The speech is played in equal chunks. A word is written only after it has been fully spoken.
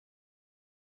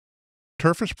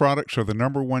Turface products are the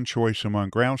 #1 choice among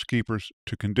groundskeepers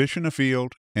to condition a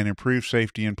field and improve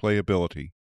safety and playability.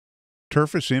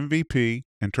 Turface MVP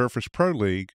and Turface Pro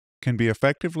League can be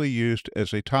effectively used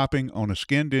as a topping on a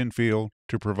skinned infield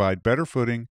to provide better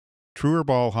footing, truer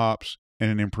ball hops, and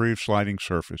an improved sliding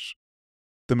surface.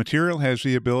 The material has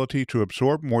the ability to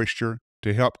absorb moisture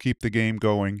to help keep the game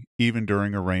going even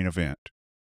during a rain event.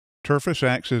 Turface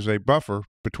acts as a buffer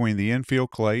between the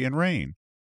infield clay and rain,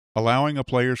 allowing a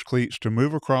player's cleats to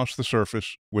move across the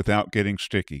surface without getting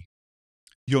sticky.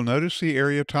 You'll notice the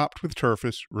area topped with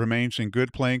Turface remains in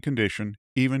good playing condition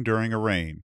even during a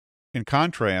rain. In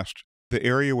contrast, the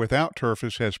area without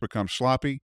Turface has become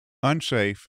sloppy,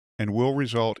 unsafe, and will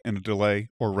result in a delay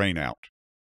or rainout.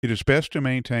 It is best to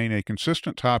maintain a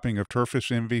consistent topping of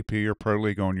Turface MVP or Pro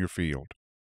League on your field.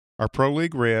 Our Pro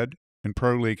League Red and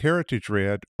Pro League Heritage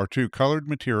Red are two colored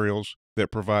materials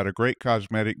that provide a great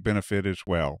cosmetic benefit as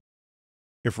well.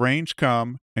 If rains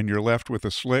come and you're left with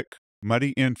a slick,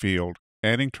 muddy infield,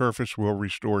 adding Turface will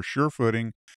restore sure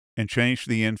footing and change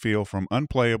the infield from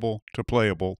unplayable to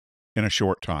playable in a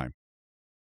short time.